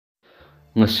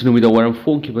Ngasinumida waram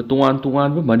phongkiba tongan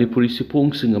Manipuri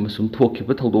siphongsing amasung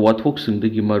thokkiba thawdok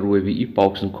wathokisingdagi maruoibi I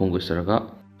pausing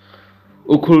khonggosaraga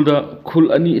Urkhulda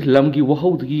khul ani lamgi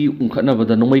wahaudagi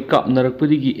ungkhatnabada nomai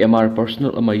kapnarakpadagi MR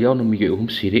personal ama yauna miyoi ahum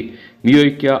sire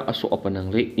miyoi kya aso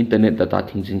apanangle internet data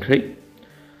thingjingkhre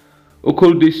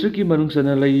Urkhul district ki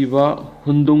manungsana laiba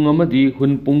hundung amadi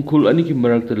hunpung khul ani ki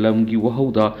marakta lamgi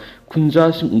wahauda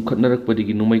khunja sing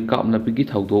ungkhatnarakpadagi nomai kapnapigi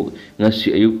thawdok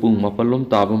ngasi ayuk pung mapalom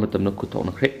taba matamna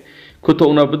khuthoknakhre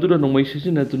Kutokna badura nomai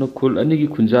sisinatuna khul ani ki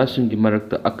khunja sing ki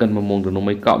marakta akanba mawongda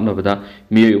nomai kapnabada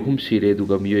miyoi ahum sire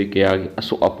duga miyoi kya gi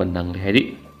aso apanang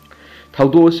lehari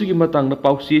thawdo asigi matangna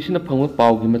pausi sina phangwa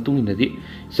pawgi matunginadi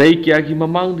sai kya gi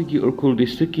mamangdagi Urkhul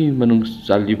district ki manung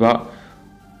chaliba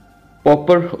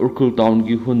proper Urkhul town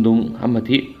gi hundung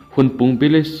amati hunpung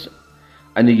village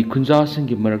ani gi khunja sing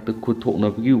gi marakta khuthokna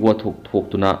bagi wathok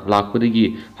thoktuna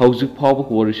lakpadagi hauzik phawba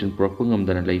coalition proper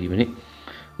ngamdana leiribani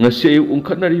ngasi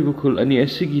ungkhatnariba khul ani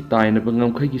asigi tainaba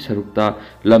ngamkhai sarukta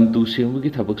lamtu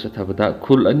sengbugi thabak sathabada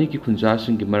khul ani ki khunja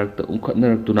singgi marakta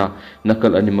ungkhatnaraktuna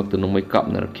nakal ani makta nomai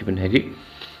kapnarakhiban hagi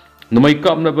nomai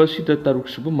kapnaba sida taruk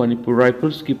suba Manipur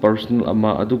rifles ki personal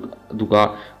ama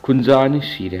aduga khunja ani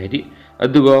sire hadi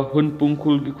aduga hunpung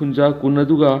khul ki khunja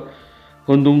kunaduga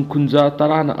hondung khunja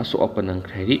tarana aso apanang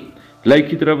khari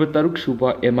laikhitraba taruk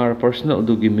suba MR personal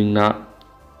adugi mingna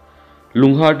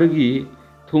lunghardagi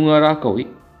thungara kawi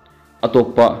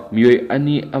Atopa miyoi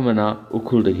ani amana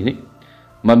Urkhul dagini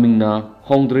mamingna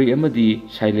hongdrei amadi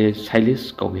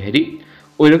silas kawi hari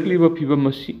oirakliba phiba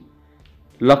masi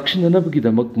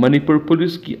lakshinanabgidamak Manipur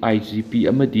police ki IGP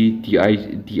amadi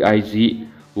DIG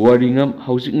waringam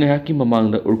hausik ngayaki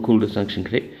mamangda Urkhul da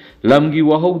sangsingkhre lamgi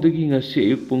wahaudagi ngasi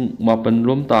ayuk pung 8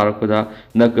 lom tarakpada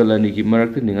nakalani gi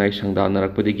marakta ningai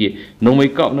sangdanarakpadagi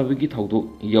nomai kapnabagi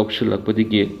thawdok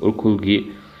yauksilakpadagi Urkhul gi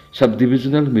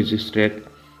subdivisional magistrate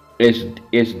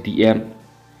SDM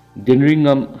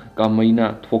Denringam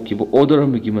Kamaina Thokiba order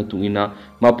amigi matungina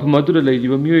maphamadura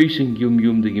leiriba miyoi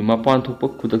yum dagi mapan thokpa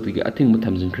khudakdagi athingba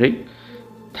thamjingkhre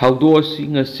thawdo asi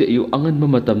ngasi ayu anganba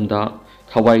matamda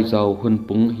Thawaijau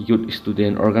hunpung youth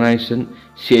student organization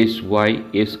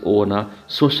CSYSO na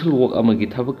social work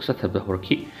amagi thabak sathabda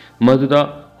horki maduda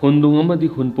hundung amadi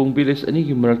hunpung village ani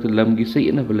gi marakta lamgi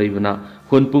sayna balaibana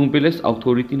hunpung village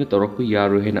authority na torokku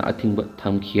yaru hena athingba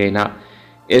thamkhiaina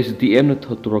SDM na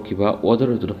thotrokiba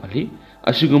order aduna phali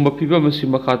asigumba phiba masi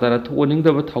makhatara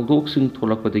thoningdaba thawdoksing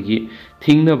tholakpadagi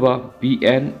thingnaba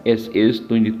BNSS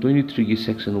 2023 gi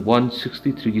section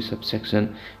 163 gi subsection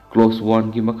clause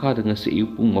 1 gi makhada ngasi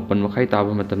pung 8 makhai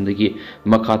taba matamdagi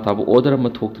makha taba order ma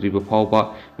thoktriba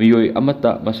phawba miyoi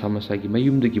amata masa gi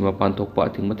mayumdagi mapan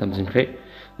thokpa athing matamjingkhre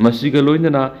masiga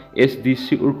loinana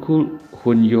SDC Urkhul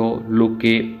hunyo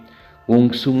loke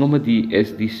wongsung amadi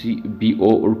SDC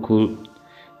BO Urkhul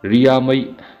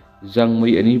Riyamai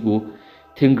Jangmai anibu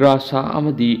Thingrasa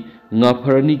amadi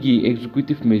Ngapharani gi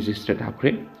executive magistrate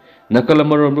hapre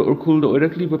Nakalamarom Urkhul da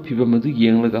oirakliba phiba madu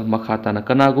yenglaga makhatana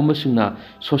kanaguma singna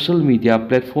social media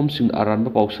platform sing aranba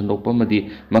pausandokpa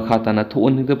madi makhatana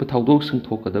thoningda thawdok sing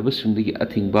thokadaba singdagi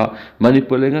athingba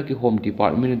Manipur lenga ki home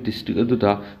department district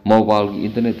aduda mobile gi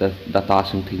internet data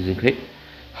sing thingjingkhre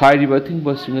Hairiba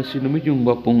thingba singa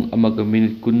sinumijungba pung amaga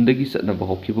minute kundagi satnaba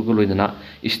hokkibaga loinana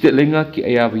state lenga ki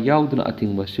ayaba yauduna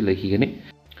athingba silahigani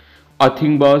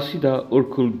athingba sida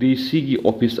Urkhul DC gi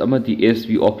office amadi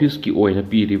SV office ki oina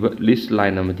piriba list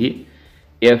line amadi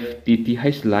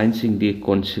FTTH line singdi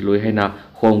consiloi haina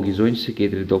home gi joint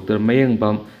secretary Dr.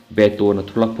 Mayangbam Beto na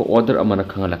thulakpa order amana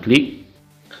khangalakli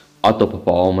atopa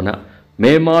paomana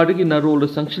memardagi na role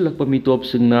sangsilakpa mitop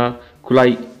singna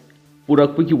khulai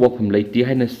Purakpagi wafam laiti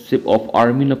haina chief of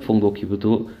army na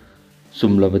phongdokibadu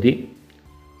sumlabadi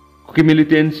Kuki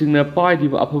militant singna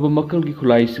paadiba afaba makalgi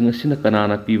khulai singa sina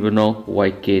kanana pibano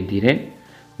YK dire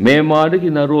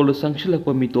memadagi na role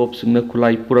sangsilakpa mitop singna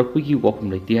khulai purakpagi wafam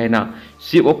laiti haina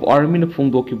chief of army na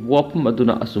phongdokib wafam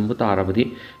aduna asumba tarabadi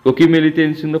Kuki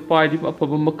militant singna paadiba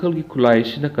afaba makalgi khulai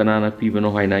sina kanana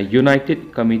pibano haina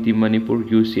United Committee Manipur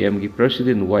UCM gi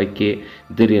president YK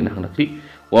dire na hanakli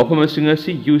Wafam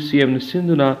singasi UCM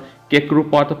sinduna kekru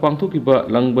pata pangthokiba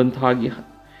langban thagi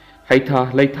haitha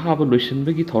laithaba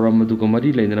loisinbagi thoram maduga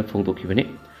mari leinana phongdokibani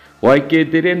YK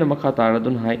dere na makha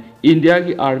taradun hai India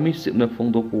gi army sipna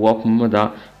phongdokpu wafam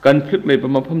mada conflict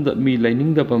leiba maphamda mi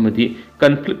lainingda pamadi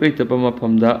conflict leitaba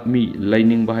maphamda mi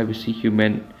lainingba haibasi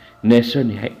human nature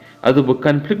ni hai aduba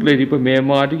conflict leiriba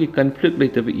Myanmar gi conflict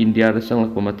leitaba India da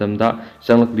sanglakpa matamda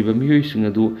sanglakliba miyoi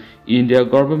singadu India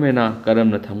government na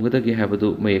karamna thamgadagi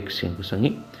habadu mayak sengbu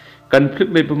sangi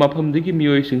conflict leba mafamdagi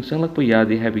miyoising sanglakpa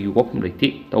yade habigi wafam leiti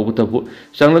tawbutabu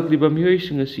sanglakliba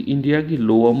miyoising asi India gi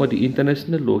law amadi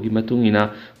international law gi matungina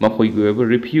makhoi goeba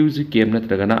refugee camp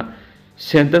natragana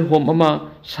center home ama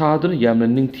saduna yamna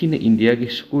ningthina India gi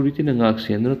security na ngak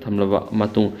senduna thamlaba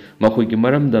matung makhoi gi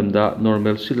maramdamda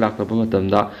normal si laklaba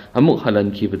matamda amuk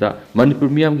halan khibada Manipur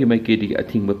miyam gi maikedi gi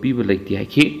athingba piba leiti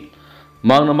haiki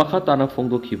mangna makha tana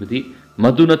phongdo khibadi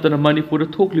madunatana Manipur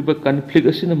thokliba conflict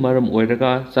asina maram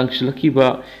oiraga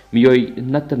sangshilakhiba miyoi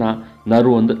natana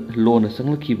naron lona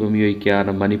sanglakhiba miyoi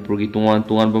kyana Manipur gi tungan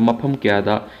tungan ba mafam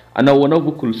kyada anawana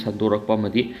bukul sandorakpa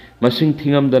madi masing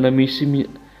thingamdana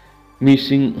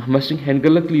masing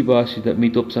hengalakliba sida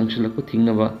mitop sangshilakpa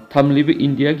thingnaba thamliba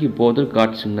India gi border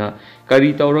guard singna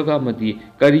kari tawraga madi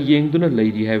kari yengduna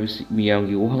leiri habisi miyam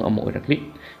gi wahang ama oirakli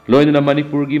loinana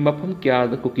Manipur gi mafam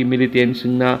kyada Kuki militant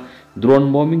singna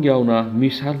drone bombing yauna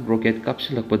missile rocket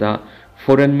kapsilakpada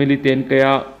foreign militant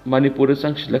kaya Manipur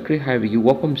sangshilakre haibigi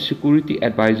wafam security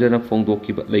advisor na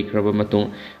phongdokiba leikraba matung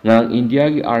ngang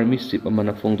India gi army ship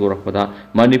amana phongdorakpada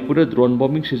Manipur drone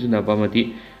bombing sizinaba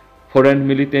madi foreign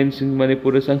militant sing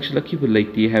Manipur sangshilakhiba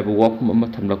leiti haiba wafam ama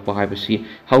thamlakpa haibasi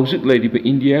hausik leiriba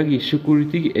India gi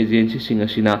security gi agency sing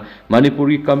asina Manipur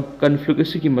gi conflict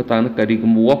asigi matana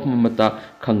karigum wafam amata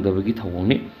khangdabagi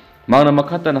thawongni mangna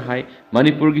makhatana hai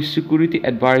Manipur gi security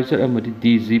advisor amadi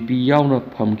DGP yauna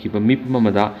phamkiba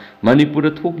mipamada Manipur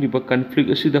thokliba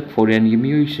conflict asida foreign gi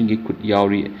miyoi singi khut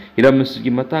yauri hiramasi gi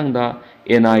matangda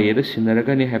NIA da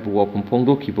sinaragani haiba wafam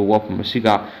phongdokhiba wafam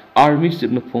asiga army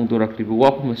ship na phongdorakliba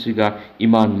wafam asiga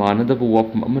iman manadaba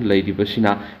wafam ama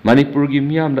leiribasina Manipur gi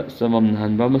miyamda samam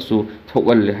nahanba masu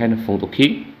thokalle haina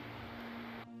phongdokhi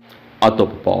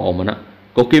atop paamana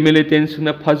Kuki militant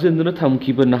singna phajinduna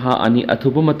thamkiba naha ani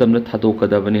athuba matamna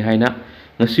thadokadabani haina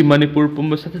ngasi Manipur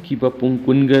pumba sathakhiba pung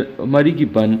kunga mari gi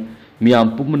ban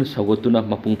miyam pumna sawatuna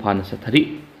mapung phana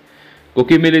sathari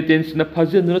Kuki militant singna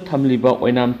phajinduna thamliba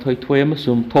oinam thoithoi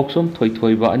amasum thoksom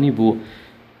thoithoiba anibu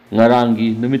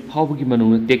ngarangi numit phawbagi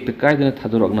manungna tekta kaidana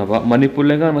thadoraknaba Manipur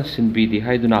lengana sinbidi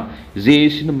haiduna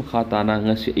jesina makhatana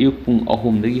ngasi ayuk pung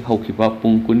ahum dagi haukiba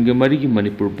pung kunga mari gi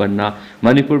Manipur banna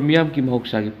Manipur miyam ki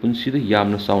mahoksa gi punsida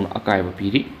yamna sauna akaiba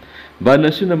piri banna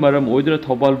sina maram oiduna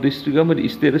Thobal district amadi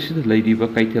state asida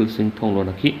leiriba kaithel sing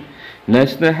thonglonaki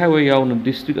National Highway yauna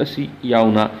district asi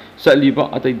yauna saliba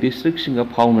atai district singa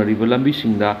phaunariba lambi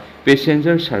singda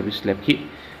passenger service lepki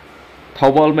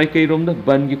Thobal Maikai Romda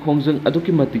Bangi Khongjang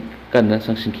Aduki Matik Kana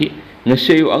Sangsingki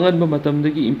Ngasayu Anganba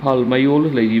Matamdagi Impal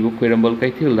Mayol Lady Querambal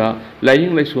Kaithilda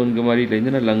Lying Laison Gamari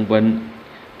Lainana Langban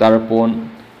Tarapon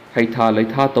Haitha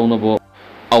Laitha Taunabo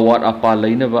Awat Apa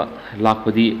Lainaba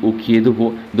Lakpadi Uki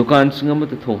Dubu Dukan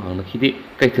Singamata Thonghang Nakidi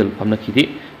Kaithil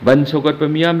Pamnakidi Ban Sogat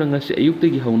Pamiam Nangasi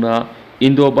Ayuktagi Hauna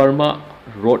Indo Burma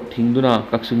Road Thingduna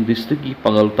Kaksing District ki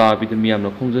Pangalta Bidamiam na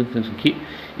Khongjang Sangsingki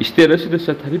State asida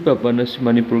sathariba banas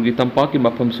Manipur gi tampaki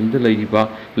mafam singda leiriba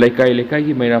laikai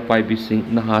gi maira pai bising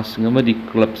naha sing amadi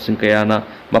club sing kayana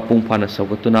mapung phana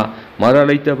sagatuna mara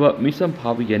leitaba misam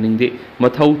phabu yaningde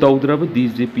mathau tawdraba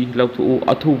DGP lauthu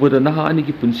athubada naha ani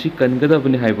gi punsi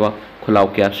kangadabani haiba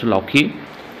khulaw kya su lauki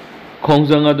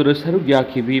khongjang adura saruk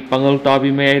yakhibi pangal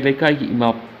tabi mai laikai gi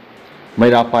ima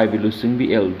maira pai bilu singbi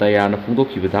el dayana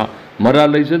phungdokhibada mara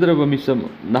leijadraba misam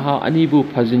naha ani bu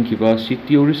phajinkiba si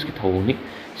theories ki thawni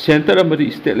Center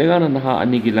amadi state lengana naha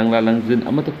ani gi langla langjin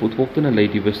amata puthoktuna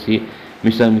leidibasi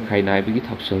misang mikhai naibagi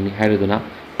thakselni hairaduna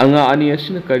anga ani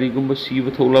asina karigumba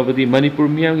siba tholabadi Manipur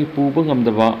miyam gi puba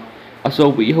ngamdaba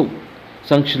asauba ihau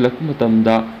sangshilak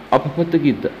matamda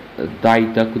apapatagi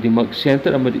daita kudimak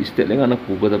center amadi state lengana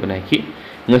puba da banaki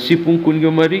ngasi pung kunga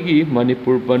mari gi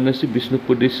Manipur banasi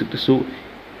Bishnupur district su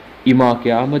Ima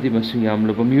kya amadi masing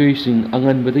yamlaba miyoi sing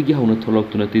anganbadagi hauna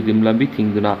tholaktuna tidim lambi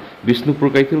thingduna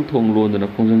Bishnupur kaithil thonglonduna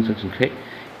khongjang sangsingkhe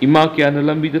Ima kya na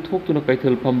lambi da thoktuna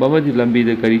kaithil phamba amadi lambi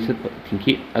da gari sat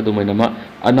thingki adumainama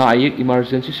ana ayek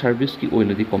emergency service ki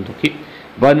oinadi komthokhi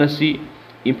banasi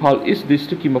Imphal East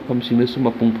district ki mafam singna su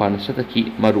mapung phana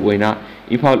sataki maru oina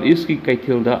Imphal East ki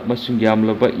kaithilda masing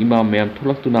yamlaba imam mayam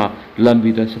tholaktuna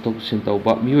lambi da satok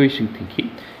sintauba miyoi sing thingki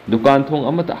dukan thong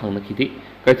amata hangnakidi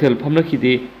Kaithel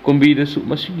Pamnakide Kumbi the Sup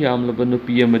Machine Yam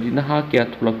Labanupia Madina Hakia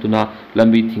Tulaktuna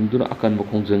Lambi Tingduna Akanba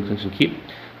Khongjang Sangsingki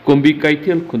Kumbi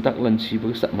Kaithel Kuntak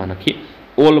Lansiba Manaki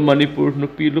All Manipur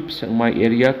Nupi Lup Sangmai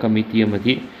Area Committee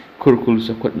Amadi Urkhul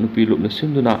Sakwat Nupi Lup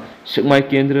Nasinduna Sangmai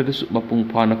Kendra the Sup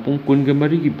Mapung Pana Pung Kunga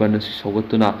Marigi Banasi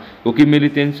Sagatuna Kuki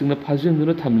militants in the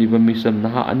Pazinduna Tamliba Misam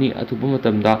Naha Ani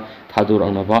Atubumatamda Tadur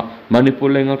Anava Manipur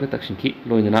Lenga Takshinki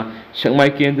Loinana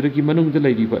Sangmai Kendra Gimanung the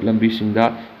Lady but Lambi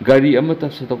Singda Gari Amata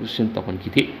Satok Sintapan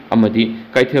Kiti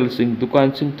Amadi Kaithel Sing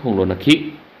Dukan Sing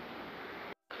Tonglonaki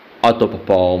ꯑꯇꯣꯞꯄ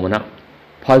ꯄꯥꯎ ꯑꯃꯅ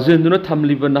ꯐꯥꯖꯤꯟꯗꯨꯅ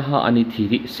ꯊꯝꯂꯤꯕ ꯅꯍꯥ ꯑꯅꯤ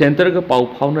ꯊꯤꯔꯤ ꯁꯦꯟꯇꯔꯒ ꯄꯥꯎ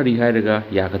ꯐꯥꯎꯅꯔꯤ ꯍꯥꯏꯔꯒ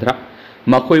ꯌꯥꯒꯗ꯭ꯔꯥ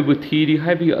ꯃꯈꯣꯏꯕꯨ ꯊꯤꯔꯤ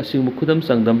ꯍꯥꯏꯕꯒꯤ ꯑꯁꯦꯡꯕ ꯈꯨꯗꯝ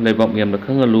ꯆꯥꯡꯗꯝ ꯂꯩꯕꯥꯛ ꯃꯤꯌꯥꯝꯅ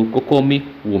ꯈꯪꯍꯜꯂꯨ ꯀꯣꯀꯣꯃꯤ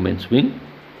ꯋꯨꯃꯦꯟꯁ ꯋꯤꯡ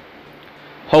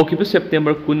ꯍꯧꯈꯤꯕ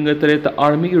ꯁꯦꯞꯇꯦꯝꯕꯔ 18ꯇ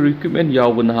ꯑꯥꯔꯃꯤꯒꯤ ꯔꯤꯀ꯭ꯔꯨꯠꯃꯦꯟ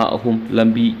ꯌꯥꯎꯕ ꯅꯍꯥ ꯑꯍꯨꯝ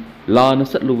ꯂꯝꯕꯤ ꯂꯥꯟꯅ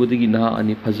ꯆꯠꯂꯨꯕꯗꯒꯤ ꯅꯍꯥ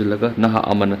ꯑꯅꯤ ꯐꯥꯖꯤꯜꯂꯒ ꯅꯍꯥ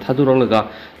ꯑꯃꯅ ꯊꯥꯗꯣꯔꯛꯂꯒ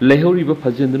ꯂꯩꯍꯧꯔꯤꯕ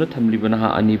ꯐꯥꯖꯤꯟꯗꯨꯅ ꯊꯝꯂꯤꯕ ꯅꯍꯥ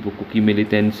ꯑꯅꯤꯕु कुकी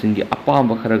मिलिटेंट्सꯤꯡꯒꯤ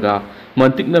ꯑꯄꯥꯝꯕ ꯈꯔꯒ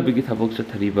ꯃꯟꯇꯤꯛꯅꯕꯒꯤ ꯊꯕꯛ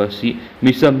ꯆꯠꯊꯔꯤꯕ ꯑꯁꯤ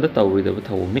ꯃꯤꯆꯝꯗ ꯇꯧꯔꯣꯏꯗꯕ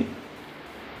ꯊꯧꯑꯣꯡꯅꯤ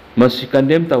ꯃꯁꯤ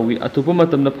ꯀꯟꯗꯦꯝ ꯇꯧꯏ ꯑꯊꯨꯕ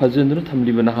ꯃꯇꯝꯗ ꯐꯥꯖꯤꯟꯗꯨꯅ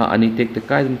ꯊꯝꯂꯤꯕ ꯅꯍꯥ ꯑꯅꯤ ꯇꯦꯛꯇ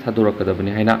ꯀꯥꯏꯗꯅ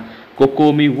ꯊꯥꯗꯣꯔꯛꯀꯗꯕꯅꯤ ꯍꯥꯏꯅ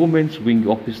ꯀꯣꯀꯣꯃꯤ ꯋꯨꯃꯦꯟꯁ ꯋꯤꯡꯒꯤ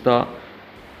ꯑꯣꯐꯤꯁꯇ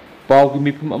ꯄꯥꯎꯒꯤ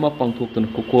ꯃꯤꯐꯝ ꯑꯃ ꯄꯥꯡꯊꯣꯛꯇꯨꯅ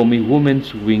ꯀꯣꯀꯣꯃꯤ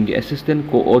ꯋꯨꯃꯦꯟꯁ ꯋꯤꯡꯒꯤ ꯑꯦꯁꯤꯁꯇꯦꯟꯠ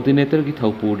ꯀꯣꯑꯣꯔꯗꯤꯅꯦꯇꯔꯒꯤ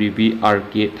ꯊꯧꯄꯨꯔꯤꯕꯤ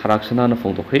ꯑꯥꯔ.ꯀꯦ ꯊꯥꯔꯥꯛꯁꯅꯥꯅ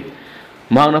ꯐꯣꯡꯗꯣꯛꯈ꯭ꯔꯦ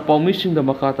ꯃꯍꯥꯛꯅ ꯄꯥꯎꯃꯤꯁꯤꯡꯗ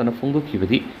ꯃꯈꯥ ꯇꯥꯅ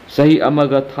ꯐꯣꯡꯗꯣꯛꯈꯤꯕꯗꯤ ꯆꯍꯤ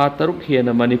ꯑꯃꯒ ꯊꯥ 6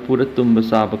 ꯍꯦꯟꯅ ꯃꯅꯤꯄꯨꯔꯗ ꯇꯨꯝꯕ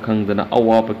ꯆꯥꯕ ꯈꯪꯗꯅ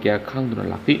ꯑꯋꯥꯕ ꯀꯌꯥ ꯈꯥꯡꯗꯨꯅ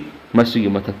ꯂꯥꯛꯂꯤ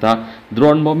ꯃꯁꯤꯒꯤ ꯃꯊꯛꯇ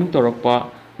ꯗ꯭ꯔꯣꯟ ꯕꯣꯝꯕꯤꯡ ꯇꯧꯔꯛꯄ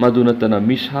ꯃꯗꯨ ꯅꯠꯇꯅ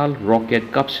ꯃꯤꯁꯥꯏꯜ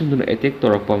ꯔꯣꯀꯦꯠ ꯀꯥꯞꯁꯤꯟꯗꯨꯅ ꯑꯦꯇꯦꯛ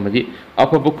ꯇꯧꯔꯛꯄ ꯑꯃꯗꯤ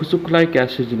ꯑꯐꯕ ꯈꯨꯠꯁꯨ ꯈꯨꯠꯂꯥꯏ ꯀꯌꯥ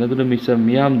ꯁꯤꯖꯤꯟꯅꯗꯨꯅ ꯃꯤꯆꯝ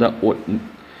ꯃꯤꯌꯥꯝꯗ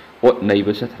ꯑꯣꯠ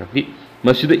ꯅꯩꯕ ꯆꯠꯊꯔꯛꯂꯤ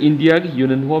ꯃꯁꯤꯗ ꯏꯟꯗꯤꯌꯥꯒꯤ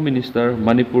ꯌꯨꯅꯤꯌꯟ ꯍꯣꯝ ꯃꯤꯅꯤꯁꯇꯔ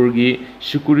ꯃꯅꯤꯄꯨꯔꯒꯤ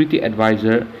ꯁꯦꯀ꯭ꯌꯨꯔꯤꯇꯤ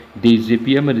ꯑꯦꯗꯚꯥꯏꯖꯔ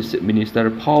ꯗꯤꯖꯤꯄꯤ ꯑꯃꯗꯤ ꯆꯤꯐ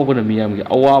ꯃꯤꯅꯤꯁꯇꯔ ꯐꯥꯎꯕꯅ ꯃꯤꯌꯥꯝꯒꯤ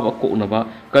ꯑꯋꯥꯕ ꯀꯣꯛꯅꯕ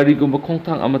ꯀꯔꯤꯒꯨꯝꯕ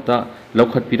ꯈꯣꯡꯊꯥꯡ ꯑꯃꯠꯇ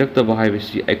ꯂꯧꯈꯠꯄꯤꯔꯛꯇꯕ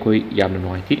ꯍꯥꯏꯕꯁꯤ ꯑꯩꯈꯣꯏ ꯌꯥꯝꯅ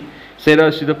ꯅꯨꯡꯉꯥꯏꯇꯦ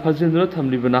ꯆꯩꯔꯥꯛ ꯑꯁꯤꯗ ꯐꯥꯖꯤꯟꯗꯨꯅ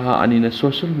ꯊꯝꯂꯤꯕ ꯅꯍꯥ ꯑꯅꯤꯅ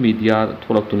ꯁꯣꯁꯤꯌꯦꯜ ꯃꯤꯗꯤꯌꯥꯗ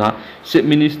ꯊꯣꯛꯂꯛꯇꯨꯅ ꯆꯤꯐ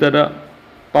ꯃꯤꯅꯤꯁꯇꯔꯗ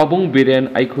ꯄꯥꯕꯨꯡ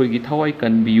ꯕꯤꯔꯦꯟ ꯑꯩꯈꯣꯏꯒꯤ ꯊꯋꯥꯏ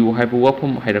ꯀꯟꯕꯤꯌꯨ ꯍꯥꯏꯕ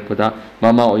ꯋꯥꯐꯝ ꯍꯥꯏꯔꯛꯄꯗ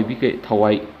ꯃꯃꯥ ꯑꯣꯏꯕꯤ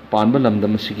ꯊꯋꯥꯏ ꯄꯥꯟꯕ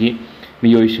ꯂꯝꯗꯝ ꯑꯁꯤꯒꯤ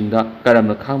ꯃꯤꯑꯣꯏꯁꯤꯡꯗ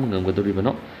ꯀꯔꯝꯅ ꯈꯥꯡꯕ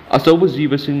ꯉꯝꯒꯗꯧꯔꯤꯕꯅꯣ ꯑꯆꯧꯕ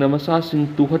ꯖꯤꯕꯁꯤꯡꯅ ꯃꯆꯥꯁꯤꯡ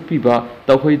ꯇꯨꯍꯠꯄꯤꯕ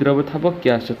ꯇꯧꯍꯩꯗ꯭ꯔꯕ ꯊꯕꯛ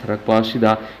ꯀꯌꯥ ꯆꯠꯊꯔꯛꯄ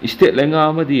ꯑꯁꯤꯗ ꯏꯁꯇꯦꯠ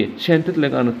ꯂꯩꯉꯥꯛ ꯑꯃꯗꯤ ꯁꯦꯟꯇꯔ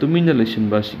ꯂꯩꯉꯥꯛꯅ ꯇꯨꯃꯤꯟꯅ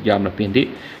ꯂꯩꯁꯤꯟꯕ ꯑꯁꯤ ꯌꯥꯝꯅ ꯄꯦꯟꯗꯦ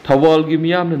ꯊꯧꯕꯥꯜꯒꯤ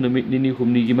ꯃꯤꯌꯥꯝꯅ ꯅꯨꯃꯤꯠ ꯅꯤꯅꯤ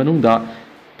ꯍꯨꯝꯅꯤꯒꯤ ꯃꯅꯨꯡꯗ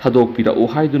ꯊꯥꯗꯣꯛꯄꯤꯔꯛꯎ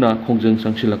ꯍꯥꯏꯗꯨꯅ ꯈꯣꯡꯖꯪ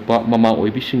ꯆꯪꯁꯤꯜꯂꯛꯄ ꯃꯃꯥ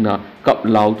ꯑꯣꯏꯕꯤꯁꯤꯡꯅ ꯀꯞ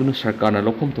ꯂꯥꯎꯗꯨꯅ ꯁꯔꯀꯥꯔꯅ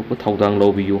ꯂꯧꯐꯝ ꯊꯣꯛꯄ ꯊꯧꯗꯥꯡ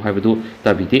ꯂꯧꯕꯤꯌꯨ ꯍꯥꯏꯕꯗꯨ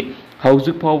ꯇꯥꯕꯤꯗꯦ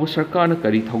ꯍꯧꯖꯤꯛ ꯐꯥꯎꯕ ꯁꯔꯀꯥꯔꯅ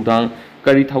ꯀꯔꯤ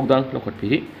ꯊꯧꯗꯥꯡ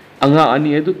ꯂꯧꯈꯠꯄꯤꯔꯤ ꯑꯉꯥꯡ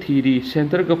ꯑꯅꯤ ꯑꯗꯨ ꯊꯤꯔꯤ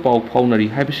ꯁꯦꯟꯇꯔꯒ ꯄꯥꯎ ꯐꯥꯎꯅꯔꯤ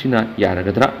ꯍꯥꯏꯕꯁꯤꯅ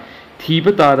ꯌꯥꯔꯒꯗ꯭ꯔꯥ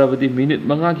ꯊꯤꯕ ꯇꯥꯔꯕꯗꯤ ꯃꯤꯅꯤꯠ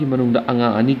 5ꯒꯤ ꯃꯅꯨꯡꯗ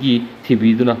ꯑꯉꯥꯡ ꯑꯅꯤꯒꯤ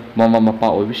ꯊꯤꯕꯤꯗꯨꯅ ꯃꯃꯥ ꯃꯄꯥ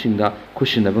ꯑꯣꯏꯕꯤꯁꯤꯡꯗ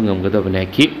ꯈꯨꯠꯁꯤꯟꯅꯕ ꯉꯝꯒꯗꯕꯅꯤ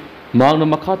ꯍꯥꯏꯈꯤ ꯃꯍꯥꯛꯅ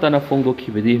ꯃꯈꯥ ꯇꯥꯅ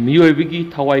ꯐꯣꯡꯗꯣꯛꯈꯤꯕꯗꯤ ꯃꯤꯑꯣꯏꯕꯒꯤ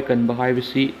ꯊꯋꯥꯏ ꯀꯟꯕ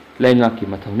ꯍꯥꯏꯕꯁꯤ ꯂꯩꯉꯥꯛꯀꯤ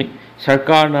ꯃꯊꯧꯅꯤ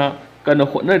ꯁꯔꯀꯥꯔꯅ ꯀꯟꯅ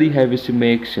ꯍꯣꯠꯅꯔꯤ ꯍꯥꯏꯕꯁꯤ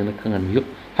ꯃꯌꯦꯛ ꯁꯦꯡꯅ ꯈꯪꯍꯟꯕꯤꯌꯨ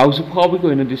ꯍꯧꯖꯤꯛ ꯐꯥꯎꯕꯒꯤ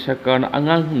ꯑꯣꯏꯅꯗꯤ ꯁꯔꯀꯥꯔꯅ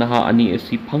ꯑꯉꯥꯡ ꯅꯍꯥ ꯑꯅꯤ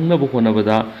ꯑꯁꯤ ꯐꯪꯅꯕ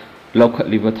ꯍꯣꯠꯅꯕꯗ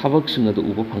ꯂꯧꯈꯠꯂꯤꯕ ꯊꯕꯛꯁꯤꯡ ꯑꯗꯨ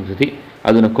ꯎꯕ ꯐꯪꯖꯗꯦ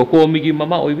ꯑꯗꯨꯅ ꯀꯣꯀꯣꯃꯤꯒꯤ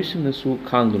ꯃꯃꯥ ꯑꯣꯏꯕꯤꯁꯤꯡꯅꯁꯨ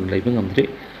ꯈꯥꯡꯗꯨꯅ ꯂꯩꯕ ꯉꯝꯗ꯭ꯔꯦ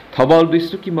ꯊꯧꯕꯥꯜ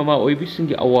ꯗꯤꯁꯇ꯭ꯔꯤꯛꯀꯤ ꯃꯃꯥ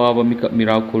ꯑꯣꯏꯕꯤꯁꯤꯡꯒꯤ ꯑꯋꯥꯕ ꯃꯤꯀꯞ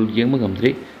ꯃꯤꯔꯥꯎꯈꯨꯜ ꯌꯦꯡꯕ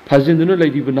ꯉꯝꯗ꯭ꯔꯦ ꯐꯥꯖꯤꯟꯗꯨꯅ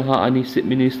ꯂꯩꯔꯤꯕ ꯅꯍꯥ ꯑꯅꯤ ꯆꯤꯐ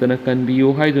ꯃꯤꯅꯤꯁꯇꯔꯅ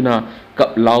ꯀꯟꯕꯤꯌꯨ ꯍꯥꯏꯗꯨꯅ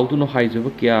ꯀꯞ ꯂꯥꯎꯗꯨꯅ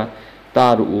ꯍꯥꯏꯖꯕ ꯀꯌꯥ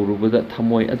ꯎꯔꯨꯕꯗ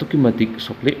ꯊꯃꯣꯏ ꯑꯗꯨꯛꯀꯤ ꯃꯇꯤꯛ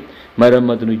ꯁꯣꯛꯂꯦ ꯃꯔꯝ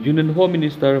ꯑꯗꯨꯅ ꯌꯨꯅꯤꯌꯟ ꯍꯣꯝ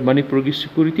ꯃꯤꯅꯤꯁꯇꯔ ꯃꯅꯤꯄꯨꯔꯒꯤ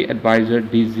ꯁꯦꯀ꯭ꯌꯨꯔꯤꯇꯤ ꯑꯦꯗꯚꯥꯏꯖꯔ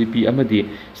ꯗꯤꯖꯤꯄꯤ ꯑꯃꯗꯤ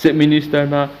ꯆꯤꯐ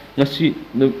ꯃꯤꯅꯤꯁꯇꯔꯅ ꯉꯁꯤ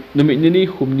ꯅꯨꯃꯤꯠ ꯅꯤꯅꯤ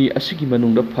ꯍꯨꯝꯅꯤ ꯑꯁꯤꯒꯤ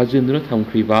ꯃꯅꯨꯡꯗ ꯐꯥꯖꯤꯟꯗꯨꯅ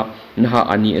ꯊꯝꯈ꯭ꯔꯤꯕ ꯅꯍꯥ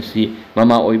ꯑꯅꯤ ꯑꯁꯤ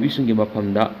ꯃꯃꯥ ꯑꯣꯏꯕꯤꯁꯤꯡꯒꯤ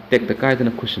ꯃꯐꯝꯗ ꯇꯦꯛꯇ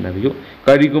ꯀꯥꯏꯗꯅ ꯈꯨꯠꯁꯤꯟꯅꯕꯤꯌꯨ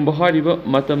ꯀꯔꯤꯒꯨꯝꯕ ꯍꯥꯏꯔꯤꯕ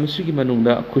ꯃꯇꯝ ꯑꯁꯤꯒꯤ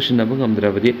ꯃꯅꯨꯡꯗ ꯈꯨꯠꯁꯤꯟꯅꯕ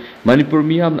ꯉꯝꯗ꯭ꯔꯕꯗꯤ ꯃꯅꯤꯄꯨꯔ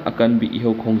ꯃꯤꯌꯥꯝꯅ ꯑꯀꯟꯕꯤ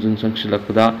ꯏꯍꯧ ꯈꯣꯡꯖꯪ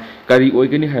ꯆꯪꯁꯤꯜꯂꯛꯄꯗ ꯀꯔꯤ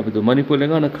ꯑꯣꯏꯒꯅꯤ ꯍꯥꯏꯕꯗꯨ ꯃꯅꯤꯄꯨꯔ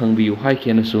ꯂꯩꯉꯥꯛꯅ ꯈꯪꯕꯤꯌꯨ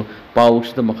ꯍꯥꯏꯈꯤꯅꯁꯨ ꯄꯥꯎ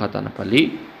ꯑꯁꯤꯗ ꯃꯈꯥ ꯇꯥꯅ ꯄꯜꯂꯤ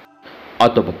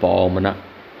ꯑꯇꯣꯞꯄ ꯄꯥꯎ ꯑꯃꯅ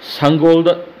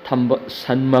ꯁꯪꯒꯣꯜꯗ ꯊꯝꯕ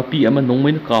ꯁꯟ ꯃꯄꯤ ꯑꯃ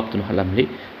ꯅꯣꯡꯃꯩꯅ ꯀꯥꯞꯇꯨꯅ ꯍꯜꯂꯝꯂꯤ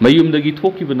ꯃꯌꯨꯝꯗꯒꯤ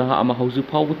ꯊꯣꯛꯈꯤꯕ ꯅꯍꯥ ꯑꯃ ꯍꯧꯖꯤꯛ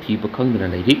ꯐꯥꯎꯕ ꯊꯤꯕ ꯈꯪꯗꯅ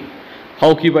ꯂꯩꯔꯤ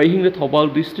ꯍꯧꯈꯤꯕ ꯑꯍꯤꯡꯗ ꯊꯧꯕꯥꯜ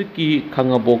ꯗꯤꯁꯇ꯭ꯔꯤꯛꯀꯤ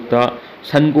ꯈꯥꯡꯉꯕꯣꯛꯇ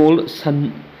ꯁꯟꯒꯣꯜ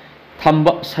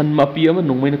ꯊꯝꯕ ꯁꯟ ꯃꯄꯤ ꯑꯃ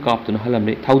ꯅꯣꯡꯃꯩꯅ ꯀꯥꯞꯇꯨꯅ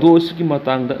ꯍꯜꯂꯝꯂꯤ ꯊꯧꯗꯣꯛ ꯑꯁꯤꯒꯤ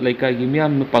ꯃꯇꯥꯡꯗ ꯂꯩꯀꯥꯏꯒꯤ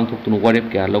ꯃꯤꯌꯥꯝꯅ ꯄꯥꯡꯊꯣꯛꯇꯨꯅ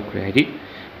ꯋꯥꯔꯦꯞ ꯀꯌꯥ ꯂꯧꯈ꯭ꯔꯦ ꯍꯥꯏꯔꯤ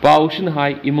ꯄꯥꯎ ꯑꯁꯤꯅ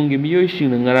ꯍꯥꯏ ꯏꯃꯨꯡꯒꯤ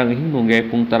ꯃꯤꯑꯣꯏꯁꯤꯡꯅ ꯉꯔꯥꯡ ꯑꯍꯤꯡ ꯅꯣꯡꯌꯥꯏ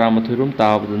ꯄꯨꯡ 12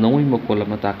 ꯇꯥꯕꯗ ꯅꯣꯡꯃꯩ ꯃꯈꯣꯜ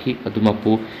ꯑꯃ ꯇꯥꯈꯤ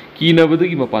ꯑꯗꯨꯃꯛꯄꯨ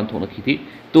ꯀꯤꯅꯕꯗꯒꯤ ꯃꯄꯥꯟ ꯊꯣꯛꯅꯈꯤꯗꯦ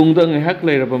ꯇꯨꯡꯗ ꯉꯥꯏꯍꯥꯛ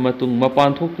ꯂꯩꯔꯕ ꯃꯇꯨꯡ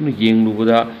ꯃꯄꯥꯟ ꯊꯣꯛꯇꯨꯅ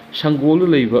ꯌꯦꯡꯂꯨꯕꯗ ꯁꯪꯒꯣꯜꯗ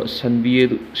ꯂꯩꯕ ꯁꯟꯕꯤ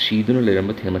ꯑꯗꯨ ꯁꯤꯗꯨꯅ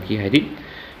ꯂꯩꯔꯝꯕ ꯊꯦꯡꯅꯈꯤ ꯍꯥꯏꯔꯤ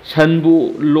ꯁꯟꯕꯨ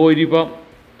ꯂꯣꯏꯔꯤꯕ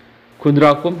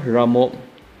ꯈꯨꯟꯗ꯭ꯔꯥꯛꯄꯝ ꯔꯥꯃꯣ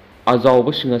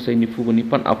ꯑꯖꯥꯎꯕ ꯁꯤꯡꯉꯁꯩ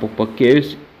 94 ꯑꯄꯣꯛꯄ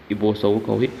ꯀꯦꯑꯦꯁ ꯏꯕꯣꯆꯧ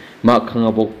ꯀꯧꯏ ꯃꯍꯥꯛ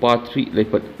ꯈꯥꯡꯉꯕꯣꯛ ꯄꯥꯠ 3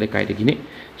 ꯂꯩꯄꯠ ꯂꯩꯀꯥꯏꯗꯒꯤꯅꯤ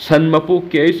ꯁꯟ ꯃꯄꯨ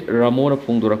ꯀꯦꯑꯦꯁ ꯔꯥꯃꯣꯅ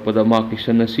ꯐꯣꯡꯗꯣꯔꯛꯄꯗ ꯃꯍꯥꯛꯀꯤ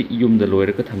ꯁꯟ ꯑꯁꯤ ꯌꯨꯝꯗ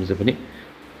ꯂꯣꯏꯔꯒ ꯊꯝꯖꯕꯅꯤ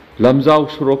ꯂꯝꯖꯥꯎ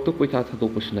ꯁꯣꯔꯣꯛꯇ ꯀꯣꯏꯊꯥ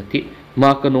ꯊꯥꯗꯣꯛꯄꯁꯨ ꯅꯠꯇꯦ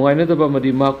ꯃꯍꯥꯛꯀ ꯅꯨꯡꯉꯥꯏꯅꯗꯕ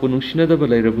ꯑꯃꯗꯤ ꯃꯍꯥꯛꯄꯨ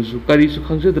ꯅꯨꯡꯁꯤꯅꯗꯕ ꯂꯩꯔꯕꯁꯨ ꯀꯔꯤꯁꯨ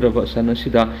ꯈꯪꯖꯗ꯭ꯔꯕ ꯁꯟ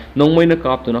ꯑꯁꯤꯗ ꯅꯣꯡꯃꯩꯅ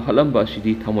ꯀꯥꯞꯇꯨꯅ ꯍꯜꯂꯝꯕ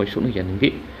ꯑꯁꯤꯗꯤ ꯊꯃꯣꯏ ꯁꯣꯛꯅ ꯌꯥꯅꯤꯡꯗꯦ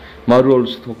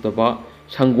ꯃꯔꯣꯜꯁꯨ ꯊꯣꯛꯇꯕ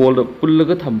ꯁꯪꯒꯣꯜꯗ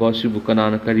ꯄꯨꯜꯂꯒ ꯊꯝꯕ ꯑꯁꯤꯕꯨ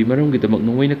ꯀꯅꯥꯅ ꯀꯔꯤ ꯃꯔꯝꯒꯤꯗꯃꯛ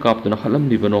ꯅꯣꯡꯃꯩꯅ ꯀꯥꯞꯇꯨꯅ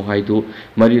ꯍꯜꯂꯝꯂꯤꯕꯅꯣ ꯍꯥꯏꯗꯨ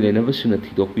ꯃꯔꯤ ꯂꯩꯅꯕꯁꯤꯡꯅ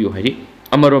ꯊꯤꯗꯣꯛꯄꯤꯌꯨ ꯍꯥꯏꯔꯤ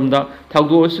ꯑꯃꯔꯣꯝꯗ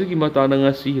ꯊꯧꯗꯣꯛ ꯑꯁꯤꯒꯤ ꯃꯇꯥꯡꯗ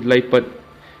ꯉꯁꯤ ꯂꯩꯄꯠ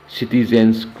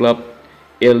ꯁꯤꯇꯤꯖꯦꯟꯁ ꯀ꯭ꯂꯕ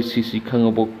LCC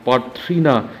ꯈꯥꯡꯉꯕꯣꯛ ꯄꯥꯔꯠ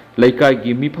 3ꯅ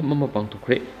ꯂꯩꯀꯥꯏꯒꯤ ꯃꯤꯐꯝ ꯑꯃ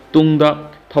ꯄꯥꯡꯊꯣꯛꯈ꯭ꯔꯦ ꯇꯨꯡꯗ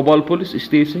ꯊꯧꯕꯥꯜ ꯄꯨꯂꯤꯁ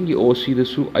ꯁ꯭ꯇꯦꯁꯟꯒꯤ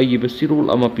OC-ꯗꯁꯨ ꯑꯏꯕ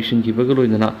ꯆꯤꯔꯣꯜ ꯑꯃ ꯄꯤꯁꯤꯟꯈꯤꯕꯒ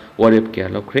ꯂꯣꯏꯅꯅ ꯋꯥꯔꯦꯞ ꯀꯌꯥ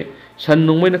ꯂꯧꯈ꯭ꯔꯦ ꯁꯟ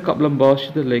ꯅꯣꯡꯃꯩꯅ ꯀꯥꯞꯂꯝꯕ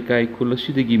ꯑꯁꯤꯗ ꯂꯩꯀꯥꯏ ꯈꯨꯜ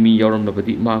ꯑꯁꯤꯗꯒꯤ ꯃꯤ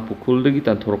ꯌꯥꯎꯔꯝꯂꯕꯗꯤ ꯃꯍꯥꯛꯄꯨ ꯈꯨꯜꯗꯒꯤ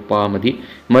ꯇꯥꯟꯊꯣꯔꯛꯄ ꯑꯃꯗꯤ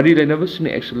ꯃꯔꯤ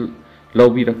ꯂꯩꯅꯕꯁꯤꯡꯅ ꯑꯦꯛꯁꯟ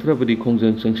ꯂꯧꯕꯤꯔꯛꯇ꯭ꯔꯕꯗꯤ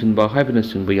ꯈꯣꯡꯖꯪ ꯆꯪꯁꯤꯟꯕ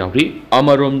ꯍꯥꯏꯕꯅꯆꯤꯡꯕ ꯌꯥꯎꯔꯤ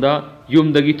ꯑꯃꯔꯣꯝꯗ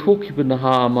ꯌꯨꯝꯗꯒꯤ ꯊꯣꯛꯈꯤꯕ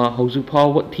ꯅꯍꯥ ꯑꯃ ꯍꯧꯖꯤꯛ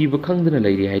ꯐꯥꯎꯕ ꯊꯤꯕ ꯈꯪꯗꯅ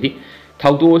ꯂꯩꯔꯤ ꯍꯥꯏꯔꯤ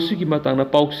ꯊꯧꯗꯣꯛ ꯑꯁꯤꯒꯤ ꯃꯇꯥꯡꯗ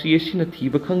ꯄꯥꯎꯆꯦ ꯑꯁꯤꯅ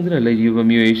ꯊꯤꯕ ꯈꯪꯗꯅ ꯂꯩꯔꯤꯕ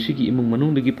ꯃꯤꯑꯣꯏ ꯑꯁꯤꯒꯤ ꯏꯃꯨꯡ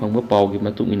ꯃꯅꯨꯡꯗꯒꯤ ꯐꯪꯕ ꯄꯥꯎꯒꯤ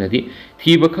ꯃꯇꯨꯡ ꯏꯟꯅꯗꯤ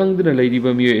ꯊꯤꯕ ꯈꯪꯗꯅ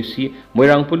ꯂꯩꯔꯤꯕ ꯃꯤꯑꯣꯏ ꯑꯁꯤ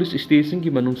ꯃꯣꯏꯔꯥꯡ ꯄꯨꯂꯤꯁ ꯁ꯭ꯇꯦꯁꯟꯒꯤ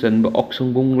ꯃꯅꯨꯡ ꯆꯟꯕ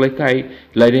ꯑꯣꯛꯁꯪꯕꯨꯡ ꯂꯩꯀꯥꯏ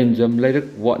ꯂꯥꯏꯔꯦꯟꯖꯝ ꯂꯩꯔꯛ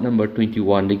ꯋꯥꯔꯗ ꯅꯝꯕꯔ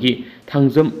 21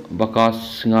 ꯊꯥꯡꯖꯝ ꯕꯀꯥꯁ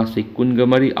ꯁꯤꯡꯍꯥꯁꯩ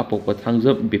 23 ꯑꯄꯣꯛꯄ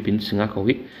ꯊꯥꯡꯖꯝ ꯕꯤꯄꯤꯟ ꯁꯤꯡꯍꯥ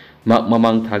ꯀꯧꯏ꯫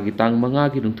 ꯃꯃꯥꯡ ꯊꯥꯒꯤ ꯇꯥꯡ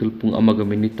 5ꯒꯤ ꯅꯨꯡꯊꯤꯜ ꯄꯨꯡ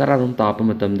 1:10 ꯇꯥꯕ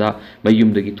ꯃꯇꯝꯗ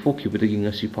ꯃꯌꯨꯝꯗꯒꯤ ꯊꯣꯛꯈꯤꯕꯗꯒꯤ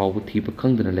ꯉꯁꯤ ꯐꯥꯎꯕ ꯊꯤꯕ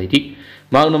ꯈꯪꯗꯅ ꯂꯩꯔꯤ꯫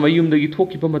 ꯃꯍꯥꯛꯅ ꯃꯌꯨꯝꯗꯒꯤ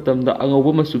ꯊꯣꯛꯈꯤꯕ ꯃꯇꯝꯗ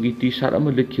ꯑꯉꯧꯕ ꯃꯆꯨꯒꯤ ꯇꯤ-ꯁꯥꯔꯠ ꯑꯃ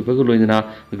ꯂꯤꯠꯈꯤꯕꯒ ꯂꯣꯏꯅꯅ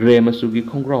ꯒ꯭ꯔꯦ ꯃꯆꯨꯒꯤ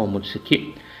ꯈꯣꯡꯒ꯭ꯔꯥꯎ ꯑꯃ ꯁꯦꯠꯈꯤ꯫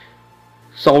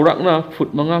 ꯆꯥꯎꯔꯥꯛꯅ ꯐꯨꯠ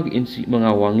 5 ꯏꯟꯆꯤ 5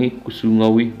 ꯋꯥꯡꯏ, ꯀꯨꯆꯨ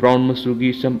ꯉꯧꯏ, ꯕ꯭ꯔꯥꯎꯟ ꯃꯆꯨꯒꯤ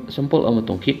ꯆꯝꯄꯜ ꯑꯃ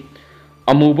ꯇꯣꯡꯈꯤ꯫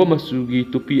 ꯑꯃꯨꯕ ꯃꯆꯨꯒꯤ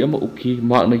ꯇꯨꯄꯤ ꯑꯃ ꯎꯞꯈꯤ꯫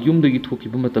 ꯃꯍꯥꯛꯅ ꯌꯨꯝꯗꯒꯤ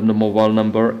ꯊꯣꯛꯈꯤꯕ ꯃꯇꯝꯗ ꯃꯣꯕꯥꯏꯜ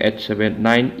ꯅꯝꯕꯔ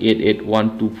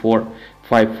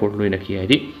 8798812454 ꯂꯣꯏꯅꯈꯤ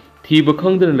ꯍꯥꯏꯔꯤ꯫ ꯊꯤꯕ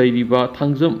ꯈꯪꯗꯅ ꯂꯩꯔꯤꯕ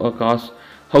ꯊꯥꯡꯖꯝ ꯑꯀꯥꯁ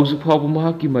ꯍꯧꯖꯤꯛ ꯐꯥꯎꯕ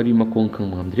ꯃꯍꯥꯛꯀꯤ ꯃꯔꯤ ꯃꯈꯣꯡ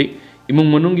ꯈꯪꯕ ꯉꯝꯗ꯭ꯔꯤ꯫ ꯏꯃꯨꯡ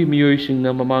ꯃꯅꯨꯡꯒꯤ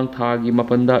ꯃꯤꯑꯣꯏꯁꯤꯡꯅ ꯃꯃꯥꯡ ꯊꯥꯒꯤ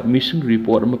 7ꯗ ꯃꯤꯁꯤꯡ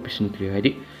ꯔꯤꯄꯣꯔꯠ ꯑꯃ ꯄꯤꯁꯤꯟꯈ꯭ꯔꯦ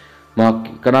ꯍꯥꯏꯔꯤ꯫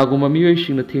 ꯀꯅꯥꯒꯨꯝꯕ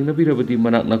ꯃꯤꯑꯣꯏꯁꯤꯡꯅ ꯊꯦꯡꯅꯕꯤꯔꯕꯗꯤ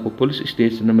ꯃꯅꯥꯛ ꯅꯛꯄ ꯄꯨꯂꯤꯁ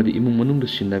ꯁ꯭ꯇꯦꯁꯟ ꯑꯃꯗꯤ ꯏꯃꯨꯡ ꯃꯅꯨꯡꯗ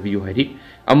ꯁꯤꯟꯅꯕꯤꯌꯨ ꯍꯥꯏꯔꯤ꯫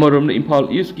 ꯑꯃꯔꯣꯝꯗ ꯏꯝꯐꯥꯜ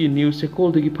ꯏꯁꯀꯤ ꯅ꯭ꯌꯨ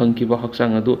ꯆꯦꯀꯣꯜꯗꯒꯤ ꯐꯪꯈꯤꯕ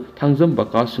ꯍꯛꯆꯥꯡ ꯑꯗꯨ ꯊꯥꯡꯖꯝ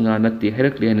ꯕꯀꯥꯁ ꯁꯤꯡꯍꯥ ꯅꯠꯇꯦ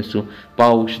ꯍꯥꯏꯔꯛꯂꯤ ꯍꯥꯏꯅꯁꯨ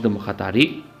ꯄꯥꯎ ꯑꯁꯤꯗ ꯃꯈꯥ ꯇꯥꯔꯤ꯫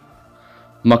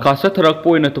 ꯃꯈꯥ ꯆꯠꯊꯔꯛꯄ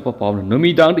ꯑꯣꯏꯅ ꯑꯇꯣꯞꯄ ꯄꯥꯎꯅ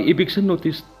ꯅꯨꯃꯤꯗꯥꯡꯗ ꯏꯚꯤꯛꯁꯟ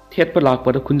ꯅꯣꯇꯤꯁ ꯊꯦꯠꯄ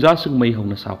ꯂꯥꯛꯄꯗ ꯈꯨꯟꯖꯥꯁꯤꯡ ꯃꯩ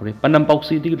ꯍꯧꯅ ꯁꯥꯎꯈ꯭ꯔꯦ꯫ ꯄꯅꯝ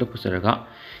ꯄꯥꯎꯆꯦꯗꯒꯤ ꯂꯧꯈꯠꯆꯔꯒ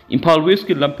ꯏꯝꯐꯥꯜ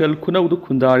ꯋꯦꯁꯀꯤ ꯂꯝꯐꯦꯜ ꯈꯨꯅꯧꯗ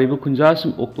ꯈꯨꯟꯗꯥꯔꯤꯕ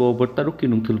ꯈꯨꯟꯖꯥꯁꯤꯡ ꯑꯣꯛꯇꯣꯕꯔ 6ꯀꯤ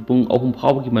ꯅꯨꯡꯊꯤꯜ ꯄꯨꯡ 3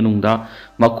 ꯐꯥꯎꯕꯒꯤ ꯃꯅꯨꯡꯗ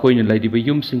ꯃꯈꯣꯏꯅ ꯂꯩꯔꯤꯕ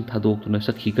ꯌꯨꯝꯁꯤꯡ ꯊꯥꯗꯣꯛꯇꯨꯅ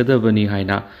ꯆꯠꯈꯤꯒꯗꯕꯅꯤ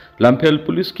ꯍꯥꯏꯅ ꯂꯝꯐꯦꯜ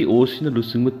ꯄꯨꯂꯤꯁꯀꯤ ꯑꯣꯁꯤꯅ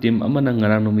ꯂꯨꯆꯤꯡꯕ ꯇꯤꯝ ꯑꯃꯅ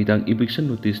ꯉꯔꯥꯡ ꯅꯨꯃꯤꯗꯥꯡ ꯏꯚꯤꯛꯁꯟ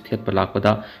ꯅꯣꯇꯤꯁ ꯊꯦꯠꯄ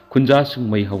ꯂꯥꯛꯄꯗ ꯈꯨꯟꯖꯥꯁꯤꯡ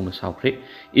ꯃꯩ ꯍꯧꯅ ꯁꯥꯎꯈ꯭ꯔꯦ꯫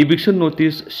 ꯏꯚꯤꯛꯁꯟ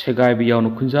ꯅꯣꯇꯤꯁ ꯁꯦꯒꯥꯏꯕ ꯌꯥꯎꯅ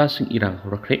ꯈꯨꯟꯖꯥꯁꯤꯡ ꯏꯔꯥꯡ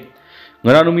ꯍꯧꯔꯛꯈ꯭रे꯫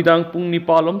 ꯉꯔꯥꯡ ꯅꯨꯃꯤꯗꯥꯡ ꯄꯨꯡ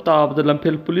 9 ꯇꯥꯕꯗ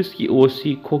ꯂꯝꯐꯦꯜ ꯄꯨꯂꯤꯁꯀꯤ ꯑꯣꯁꯤ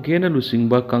ꯈꯣꯒꯦꯅ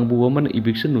ꯂꯨꯆꯤꯡꯕ ꯀꯥꯡꯕꯨ ꯑꯃꯅ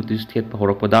ꯏꯚꯤꯛꯁꯟ ꯅꯣꯇꯤꯁ ꯊꯦꯠꯄ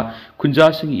ꯍꯧꯔꯛꯄꯗ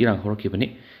ꯈꯨꯟꯖꯥꯁꯤꯡ ꯏꯔꯥꯡ ꯍꯧꯔꯛꯈꯤꯕꯅꯤ꯫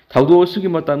 ꯊꯧꯗꯣꯛ ꯑꯁꯤꯒꯤ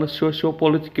ꯃꯇꯥꯡꯗ ꯁꯣꯁꯤꯑꯣ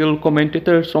ꯄꯣꯂꯤꯇꯤꯀꯦꯜ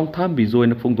ꯀꯣꯃꯦꯟꯇꯦꯇꯔ ꯆꯣꯡꯊꯥꯝꯕꯤ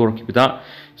ꯖꯣꯏꯅ ꯐꯣꯡꯗꯣꯔꯛꯈꯤꯕꯗ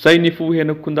ꯆꯍꯤ 90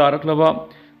 ꯍꯦꯟꯅ ꯈꯨꯟꯗꯥꯔꯛꯂꯕ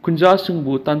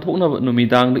ꯈꯨꯟꯖꯥꯁꯤꯡꯕꯨ ꯇꯥꯟꯊꯣꯛꯅꯕ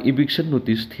ꯅꯨꯃꯤꯗꯥꯡꯗ ꯏꯚꯤꯛꯁꯟ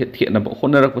ꯅꯣꯇꯤꯁ ꯊꯦꯠꯅꯕ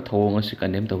ꯍꯣꯠꯅꯔꯛꯄ ꯊꯧꯑꯣꯡ ꯑꯁꯤ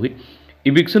ꯀꯟꯗꯦꯝ ꯇꯧꯏ꯫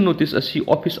 ꯏꯚꯤꯛꯁꯟ ꯅꯣꯇꯤꯁ ꯑꯁꯤ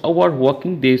ꯑꯣꯐꯤꯁ ꯑꯋꯥꯔ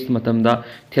ꯋꯥꯔꯀꯤꯡ ꯗꯦꯖ ꯃꯇꯝꯗ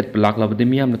ꯊꯦꯠꯄ ꯂꯥꯛꯂꯕꯗꯤ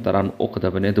ꯃꯤꯌꯥꯝꯅ ꯇꯔꯥꯝꯅ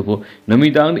ꯑꯣꯛꯀꯗꯕꯅꯤ, ꯑꯗꯨꯕꯨ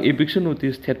ꯅꯨꯃꯤꯗꯥꯡꯗ ꯏꯚꯤꯛꯁꯟ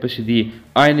ꯅꯣꯇꯤꯁ ꯊꯦꯠꯄꯁꯤꯗꯤ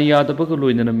ꯑꯥꯏꯟꯅ ꯌꯥꯗꯕꯒ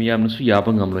ꯂꯣꯏꯅꯅ ꯃꯤꯌꯥꯝꯅꯁꯨ ꯌꯥꯕ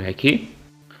ꯉꯝꯂꯣꯏ ꯍꯥꯏꯈꯤ꯫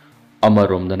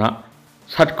 ꯑꯃꯔꯣꯝꯗꯅ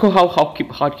ꯁꯠꯈꯣꯍꯥꯎ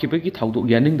ꯍꯥꯠꯈꯤꯕꯒꯤ ꯊꯧꯗꯣꯛ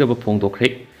ꯌꯥꯅꯤꯡꯗꯕ ꯐꯣꯡꯗꯣꯛꯈ꯭रे꯫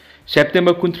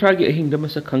 ꯁꯦꯞꯇꯦꯝꯕꯔ 30ꯒꯤ ꯑꯍꯤꯡꯗ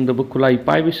ꯃꯁꯛ ꯈꯪꯗꯕ ꯈꯨꯠꯂꯥꯏ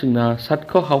ꯄꯥꯏꯕꯁꯤꯡꯅ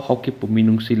ꯁꯠꯈꯣꯍꯥꯎ ꯍꯥꯠꯈꯤꯕ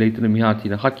ꯃꯤꯅꯨꯡꯁꯤ ꯂꯩꯇꯅ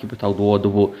ꯃꯤꯍꯥꯊꯤꯅ ꯍꯥꯠꯈꯤꯕ ꯊꯧꯗꯣꯛ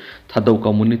ꯑꯗꯨꯕꯨ ꯊꯥꯗꯧ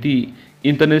ꯀꯝꯃ꯭ꯌꯨꯅꯤꯇꯤ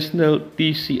ꯏꯟꯇꯔꯅꯦꯁꯅꯦꯜ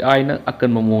 (TCI)ꯅ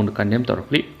ꯑꯀꯟꯕ ꯃꯑꯣꯡꯗ ꯀꯟꯗꯦꯝ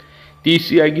ꯇꯧꯔꯛꯂꯤ꯫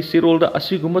 TCIꯒꯤ ꯆꯦꯔꯣꯜꯗ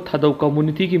ꯑꯁꯤꯒꯨꯝꯕ ꯊꯥꯗꯧ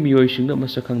ꯀꯝꯃ꯭ꯌꯨꯅꯤꯇꯤꯒꯤ ꯃꯤꯑꯣꯏꯁꯤꯡꯅ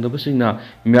ꯃꯁꯛ ꯈꯪꯗꯕꯁꯤꯡꯅ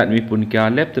ꯃꯤꯌꯥꯠ ꯃꯤꯄꯨꯟ ꯀꯌꯥ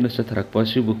ꯂꯦꯞꯇꯅ ꯆꯠꯊꯔꯛꯄ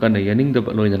ꯑꯁꯤꯕꯨ ꯀꯟꯅ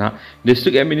ꯌꯥꯅꯤꯡꯗꯕ ꯂꯣꯏꯅꯅ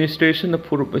ꯗꯤꯁꯇ꯭ꯔꯤꯛ ꯑꯦꯗꯃꯤꯅꯤꯁꯇ꯭ꯔꯦꯁꯟꯅ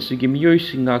ꯐꯨꯔꯨꯞ ꯑꯁꯤꯒꯤ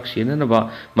ꯃꯤꯑꯣꯏꯁꯤꯡ ꯉꯥꯛ ꯁꯦꯟꯅꯅꯕ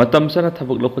ꯃꯇꯝ ꯆꯥꯅ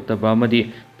ꯊꯕꯛ ꯂꯧꯈꯠꯇꯕ ꯑꯃꯗꯤ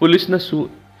ꯄꯨꯂꯤꯁꯅꯁꯨ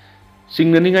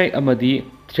ꯆꯤꯡꯅꯅꯤꯡꯉꯥꯏ ꯑꯃꯗꯤ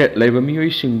ꯊ꯭ꯔꯦꯠ ꯂꯩꯕ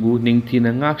ꯃꯤꯑꯣꯏꯁꯤꯡꯕꯨ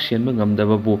ꯅꯤꯡꯊꯤꯅ ꯉꯥꯛ ꯁꯦꯟꯕ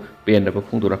ꯉꯝꯗꯕꯕꯨ ꯄꯦꯟꯗꯕ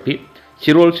ꯐꯣꯡꯗꯣꯔꯛꯂꯤ꯫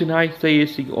 ꯆꯦꯔꯣꯜꯁꯤꯅ ꯍꯥꯏ ꯆꯍꯤ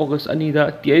ꯑꯁꯤꯒꯤ ꯑꯣꯒꯁꯠ 2ꯗ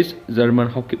TH ꯖꯔꯃꯟ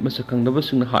ꯍꯥꯎꯀꯤꯞ ꯃꯁꯛ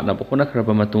ꯈꯪꯗꯕꯁꯤꯡꯅ ꯍꯥꯠꯅꯕ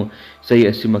ꯍꯣꯠꯅꯈ꯭ꯔꯕ ꯃꯇꯨꯡ ꯆꯍꯤ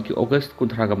ꯑꯁꯤꯃꯛꯀꯤ ꯑꯣꯒꯁꯠ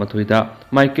 32ꯗ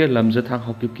ꯃꯥꯏꯀꯦꯜ ꯂꯝꯖꯊꯥꯡ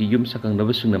ꯍꯥꯎꯀꯤꯞꯀꯤ ꯌꯨꯝ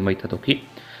ꯁꯛꯈꯪꯗꯕꯁꯤꯡꯅ ꯃꯩ ꯊꯥꯗꯣꯛꯈꯤ꯫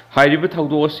 ꯍꯥꯏꯔꯤꯕ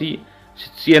ꯊꯧꯗꯣꯛ ꯑꯁꯤ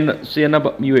ꯆꯦꯟꯅꯕ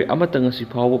ꯃꯤꯑꯣꯏ ꯑꯃꯠꯇ ꯉꯁꯤ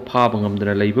ꯐꯥꯎꯕ ꯐꯥꯕ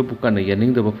ꯉꯝꯗꯅ ꯂꯩꯕꯕꯨ ꯀꯟꯅ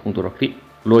ꯌꯥꯅꯤꯡꯗꯕ ꯐꯣꯡꯗꯣꯔꯛꯂꯤ꯫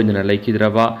 ꯂꯣꯏꯅꯅ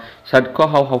ꯂꯩꯈꯤꯗ꯭ꯔꯕ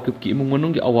ꯁꯠꯈꯣꯍꯥꯎ ꯍꯥꯎꯀꯤꯞꯀꯤ ꯏꯃꯨꯡ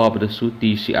ꯃꯅꯨꯡꯒꯤ ꯑꯋꯥꯕꯗꯁꯨ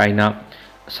TCIꯅ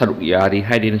ꯁꯔꯨꯛ ꯌꯥꯔꯤ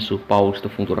ꯍꯥꯏꯔꯦꯅꯁꯨ ꯄꯥꯎ ꯑꯁꯤꯗ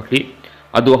ꯐꯣꯡꯗꯣꯔꯛꯂꯤ꯫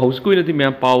 ꯑꯗꯣ ꯍꯧꯖꯤꯛꯀꯤ ꯑꯣꯏꯅꯗꯤ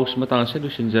ꯃꯌꯥꯝ ꯄꯥꯎ ꯑꯁꯤ ꯃꯇꯥꯡ ꯑꯁꯤꯗ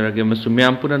ꯂꯣꯏꯁꯤꯟꯖꯔꯒꯦ ꯑꯃꯁꯨꯡ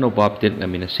ꯃꯌꯥꯝ ꯄꯨꯟꯅ ꯑꯅꯧꯕ ꯑꯞꯗꯦꯠ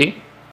ꯉꯝꯃꯤꯟꯅꯁꯤ꯫